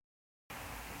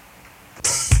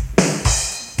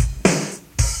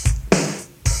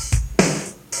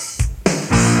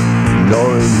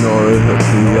her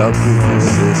hooked me up with your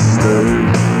sister.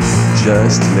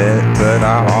 Just met, but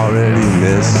I already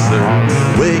miss her.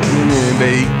 Waking and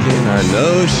baking, I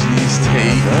know she's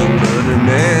taken, but her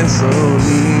man so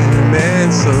mean, her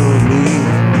man so mean.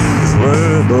 'Cause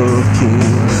we're both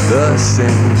keen, the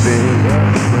same thing.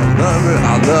 I love her,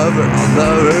 I love her, I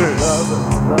love her.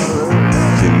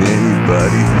 Can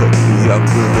anybody hook me up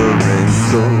with a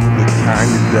rental? The kind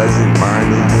that doesn't mind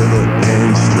a little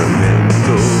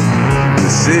instrumental. The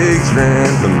cigs ran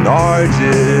from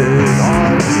Nargis.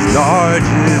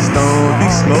 Nargis don't be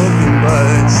smoking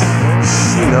butts.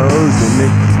 She knows they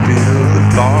make you feel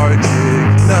lethargic.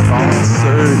 Nothing's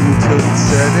certain till it's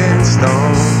set in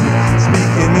stone.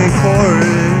 Speaking in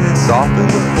chorus, off in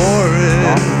the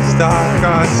forest. I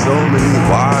got so many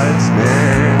wise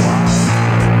men.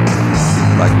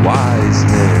 Like wise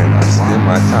men, I spend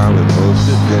my time with most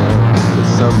of them, but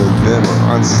some of them are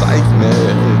on psych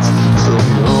meds, so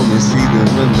you only see them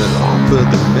when they're off of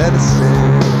the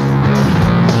medicine.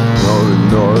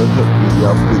 Nora, hook me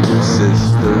up with your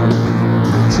sister.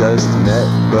 Just met,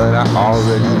 but I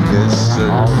already miss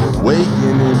her.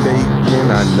 Waking and baking,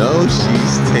 I know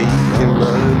she's taken,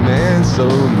 but her man so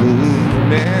mean,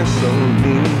 man so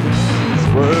mean. 'Cause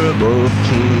we're both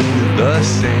keen to the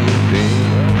same thing.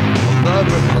 I love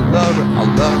her, I love her, I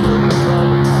love her.